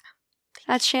 sweetness.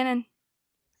 That's Shannon.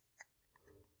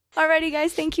 Alrighty,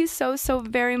 guys. Thank you so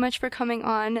very much for coming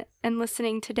on and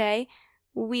listening today.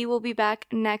 We will be back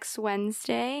next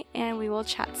Wednesday and we will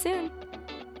chat soon.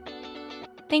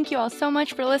 Thank you all so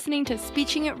much for listening to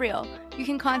Speeching It Real. You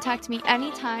can contact me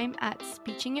anytime at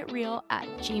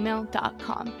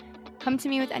speechingitreal@gmail.com. Come to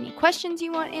me with any questions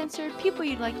you want answered, people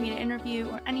you'd like me to interview,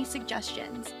 or any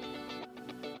suggestions.